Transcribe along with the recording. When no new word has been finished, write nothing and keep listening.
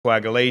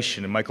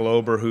Photocoagulation. And Michael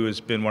Ober, who has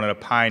been one of the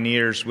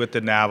pioneers with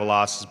the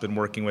Navilas, has been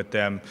working with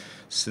them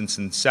since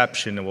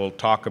inception, and we'll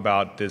talk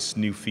about this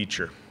new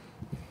feature.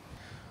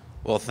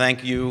 Well,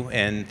 thank you,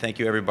 and thank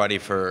you everybody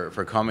for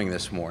coming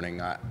this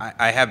morning.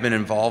 I have been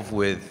involved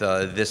with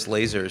this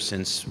laser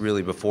since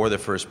really before the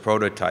first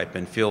prototype,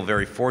 and feel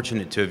very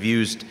fortunate to have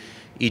used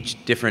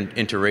each different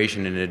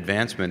iteration and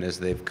advancement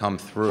as they've come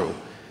through.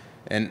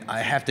 And I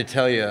have to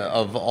tell you,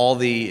 of all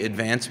the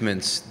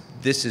advancements,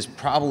 this is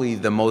probably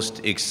the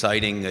most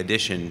exciting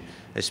addition,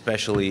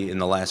 especially in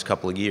the last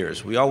couple of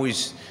years. We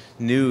always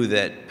knew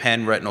that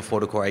panretinal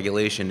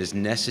photocoagulation is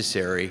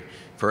necessary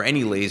for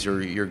any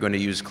laser you're going to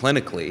use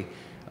clinically,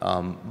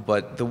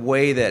 but the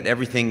way that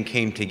everything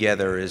came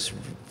together has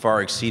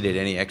far exceeded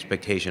any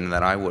expectation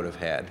that I would have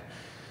had.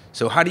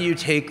 So how do you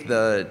take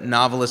the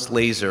Navilas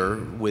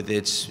laser with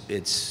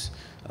its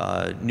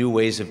new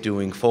ways of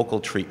doing focal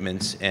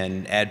treatments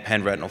and add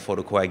panretinal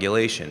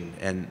photocoagulation?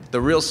 And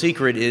the real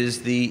secret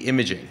is the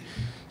imaging.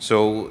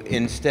 So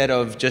instead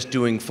of just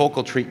doing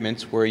focal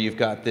treatments where you've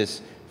got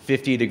this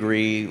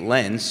 50-degree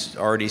lens,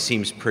 already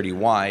seems pretty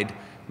wide,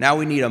 now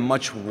we need a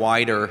much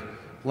wider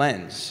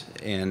lens.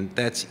 And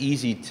that's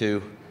easy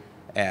to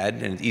add,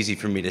 and it's easy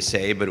for me to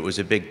say, but it was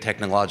a big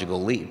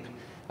technological leap.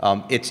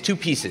 It's two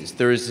pieces.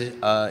 There's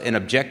an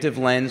objective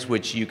lens,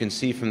 which you can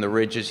see from the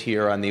ridges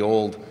here on the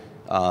old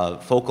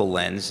focal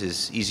lens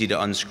is easy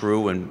to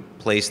unscrew and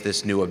place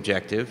this new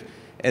objective.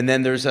 And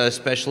then there's a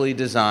specially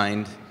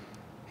designed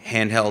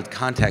handheld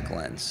contact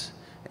lens.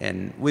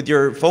 And with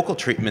your focal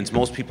treatments,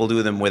 most people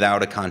do them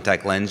without a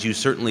contact lens. You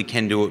certainly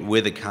can do it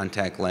with a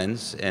contact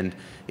lens, and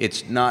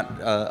it's not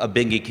a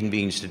big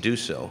inconvenience to do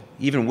so.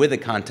 Even with a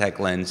contact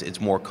lens,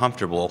 it's more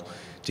comfortable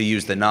to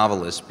use the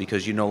Navilas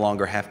because you no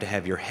longer have to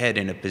have your head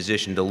in a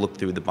position to look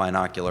through the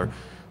binocular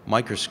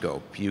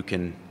microscope. You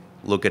can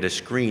look at a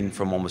screen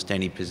from almost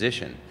any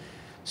position.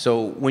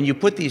 So when you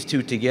put these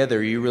two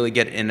together, you really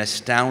get an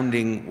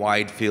astounding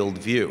wide field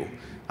view.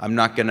 I'm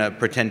not going to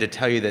pretend to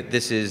tell you that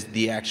this is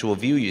the actual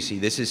view you see.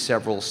 This is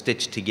several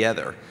stitched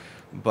together,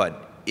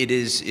 but it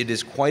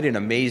is quite an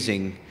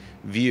amazing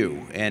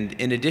view. And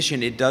in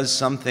addition, it does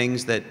some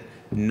things that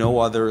no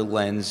other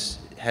lens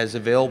has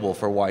available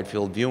for wide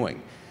field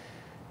viewing.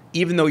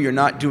 Even though you're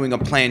not doing a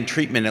planned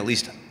treatment, at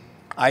least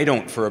I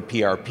don't for a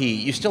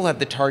PRP, you still have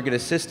the target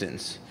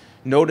assistance.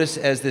 Notice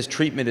as this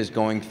treatment is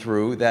going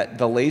through that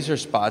the laser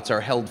spots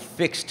are held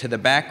fixed to the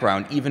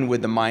background, even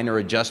with the minor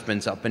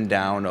adjustments up and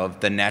down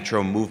of the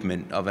natural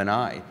movement of an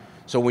eye.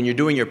 So when you're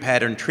doing your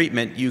pattern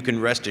treatment, you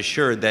can rest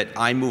assured that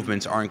eye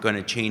movements aren't going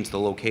to change the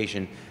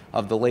location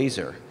of the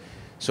laser.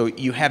 So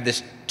you have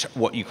this,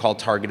 what you call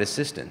target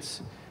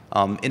assistance.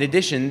 In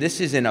addition, this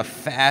is in a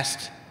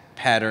fast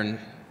pattern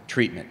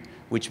treatment,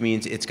 which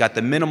means it's got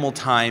the minimal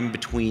time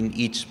between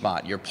each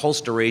spot. Your pulse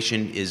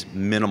duration is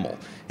minimal.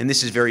 And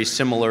this is very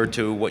similar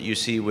to what you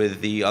see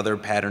with the other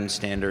pattern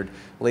standard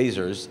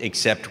lasers,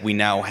 except we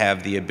now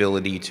have the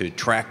ability to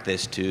track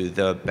this to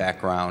the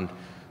background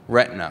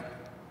retina.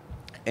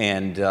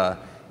 And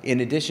in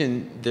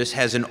addition, this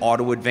has an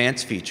auto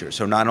advance feature.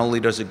 So not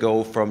only does it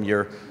go from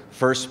your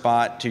first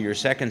spot to your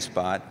second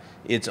spot,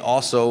 it's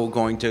also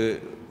going to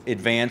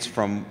advance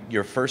from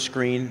your first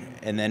screen,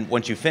 and then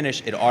once you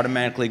finish, it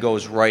automatically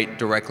goes right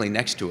directly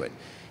next to it.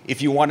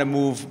 If you want to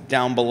move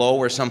down below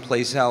or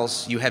someplace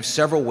else, you have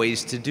several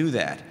ways to do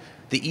that.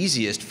 The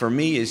easiest for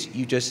me is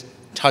you just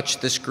touch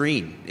the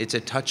screen. It's a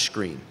touch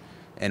screen,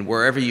 and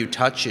wherever you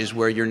touch is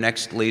where your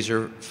next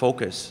laser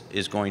focus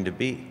is going to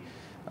be.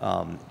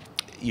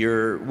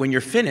 When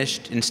you're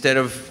finished, instead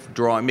of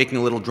making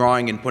a little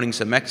drawing and putting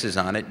some X's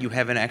on it, you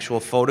have an actual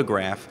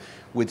photograph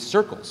with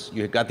circles.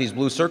 You've got these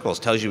blue circles,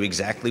 tells you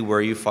exactly where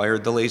you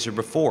fired the laser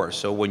before.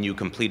 So when you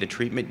complete a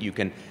treatment, you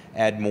can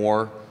add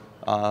more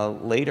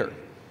later.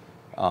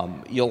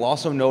 You'll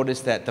also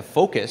notice that the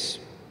focus,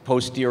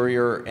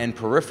 posterior and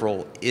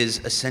peripheral, is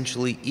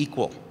essentially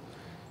equal.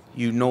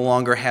 You no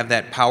longer have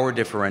that power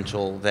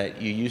differential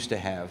that you used to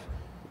have,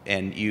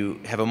 and you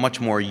have a much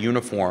more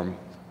uniform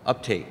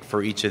uptake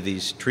for each of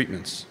these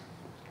treatments.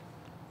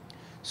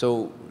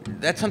 So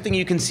that's something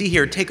you can see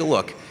here. Take a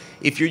look.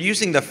 If you're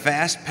using the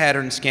fast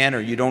pattern scanner,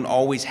 you don't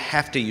always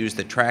have to use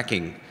the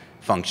tracking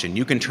function.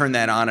 You can turn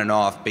that on and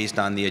off based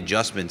on the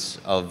adjustments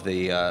of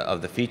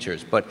the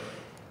features. But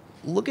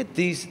look at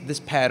this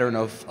pattern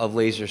of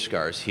laser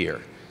scars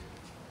here.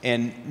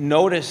 And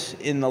notice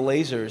in the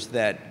lasers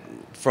that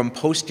from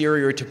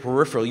posterior to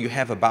peripheral, you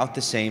have about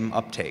the same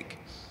uptake.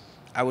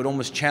 I would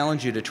almost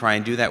challenge you to try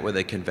and do that with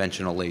a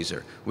conventional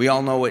laser. We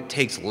all know it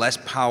takes less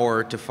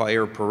power to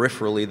fire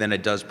peripherally than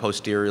it does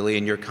posteriorly,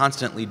 and you're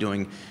constantly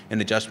doing an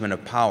adjustment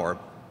of power,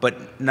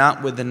 but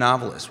not with the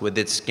Navilas. With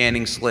its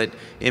scanning slit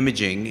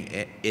imaging,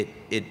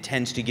 it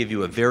tends to give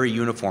you a very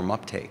uniform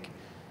uptake.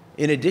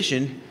 In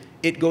addition,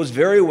 it goes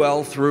very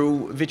well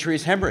through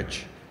vitreous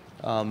hemorrhage.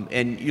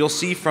 And you'll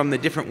see from the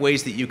different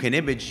ways that you can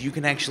image, you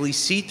can actually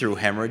see through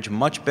hemorrhage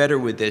much better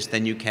with this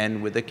than you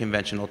can with a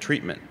conventional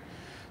treatment.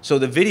 So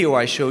the video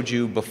I showed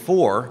you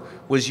before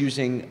was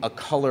using a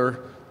color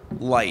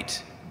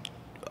light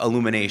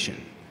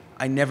illumination.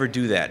 I never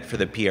do that for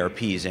the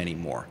PRPs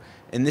anymore.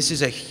 And this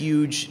is a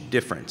huge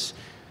difference.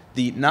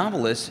 The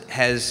Navilas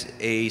has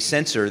a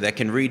sensor that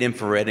can read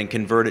infrared and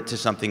convert it to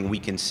something we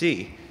can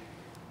see.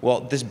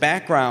 Well, this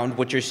background,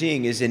 what you're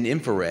seeing is in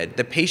infrared.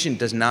 The patient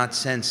does not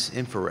sense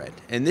infrared.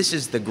 And this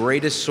is the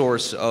greatest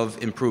source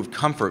of improved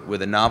comfort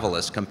with a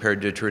Navilas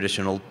compared to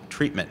traditional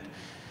treatment.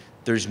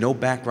 There's no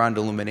background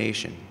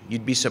illumination.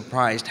 You'd be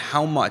surprised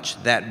how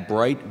much that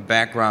bright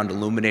background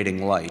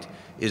illuminating light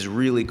is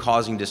really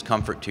causing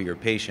discomfort to your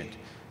patient.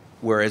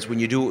 Whereas when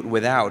you do it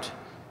without,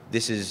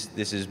 this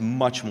is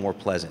much more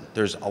pleasant.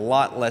 There's a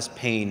lot less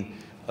pain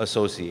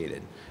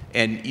associated.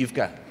 And you've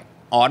got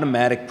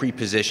automatic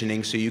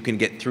pre-positioning, so you can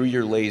get through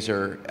your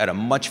laser at a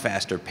much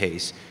faster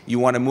pace. You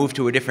want to move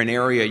to a different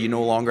area, you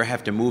no longer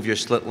have to move your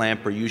slit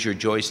lamp or use your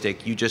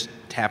joystick. You just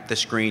tap the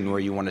screen where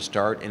you want to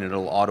start and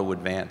it'll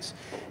auto-advance.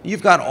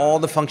 You've got all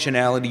the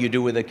functionality you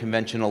do with a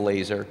conventional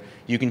laser.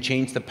 You can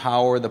change the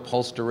power, the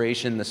pulse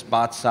duration, the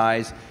spot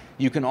size.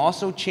 You can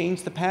also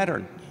change the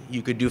pattern.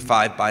 You could do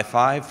 5x5,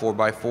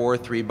 4x4,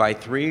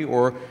 3x3,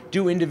 or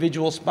do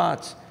individual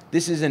spots.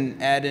 This is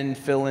an add-in,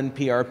 fill-in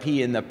PRP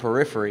in the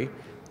periphery,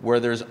 where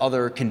there's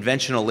other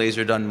conventional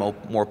laser done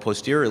more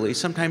posteriorly.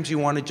 Sometimes you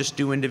want to just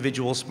do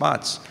individual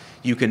spots.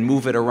 You can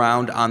move it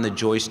around on the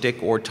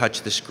joystick or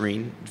touch the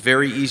screen.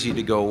 Very easy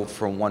to go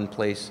from one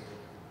place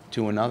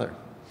to another.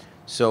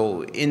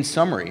 So in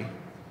summary,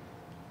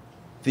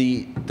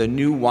 the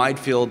new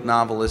wide-field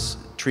Navilas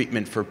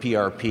treatment for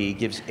PRP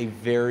gives a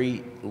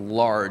very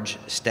large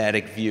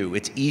static view.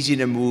 It's easy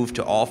to move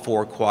to all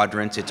 4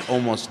 quadrants. It's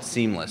almost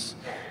seamless.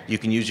 You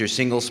can use your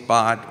single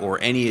spot or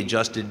any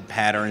adjusted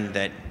pattern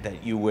that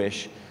you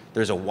wish.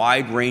 There's a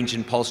wide range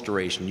in pulse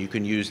duration. You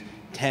can use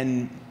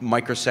 10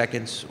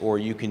 microseconds or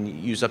you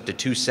can use up to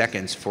 2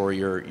 seconds for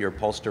your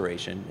pulse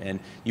duration. And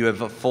you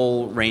have a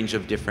full range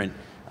of different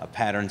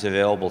patterns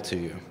available to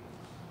you.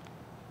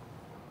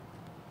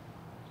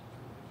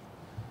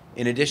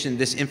 In addition,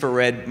 this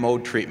infrared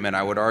mode treatment,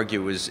 I would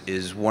argue,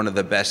 is one of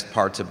the best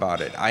parts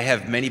about it. I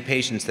have many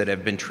patients that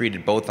have been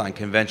treated both on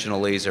conventional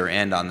laser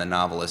and on the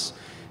Navilas,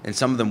 and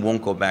some of them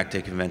won't go back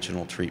to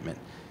conventional treatment.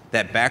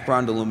 That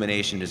background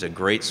illumination is a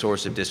great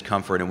source of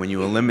discomfort, and when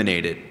you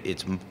eliminate it,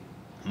 it's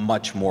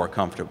much more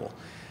comfortable.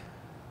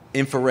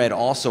 Infrared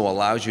also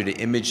allows you to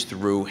image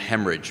through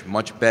hemorrhage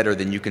much better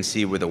than you can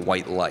see with a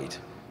white light.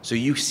 So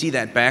you see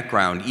that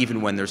background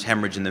even when there's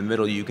hemorrhage in the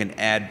middle. You can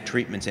add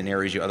treatments in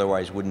areas you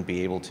otherwise wouldn't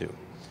be able to.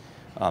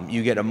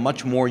 You get a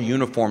much more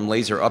uniform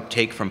laser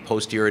uptake from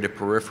posterior to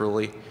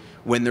peripherally.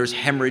 When there's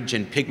hemorrhage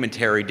and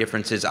pigmentary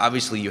differences,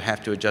 obviously you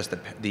have to adjust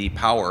the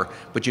power,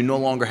 but you no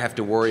longer have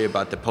to worry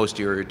about the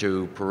posterior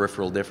to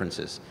peripheral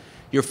differences.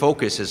 Your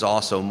focus is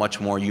also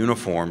much more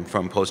uniform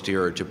from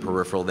posterior to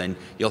peripheral than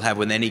you'll have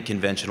with any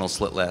conventional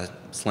slit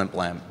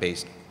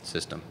lamp-based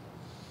system.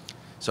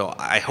 So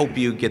I hope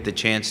you get the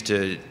chance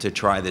to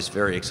try this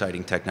very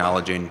exciting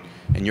technology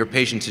and your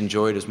patients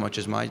enjoy it as much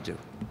as mine do.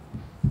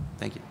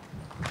 Thank you.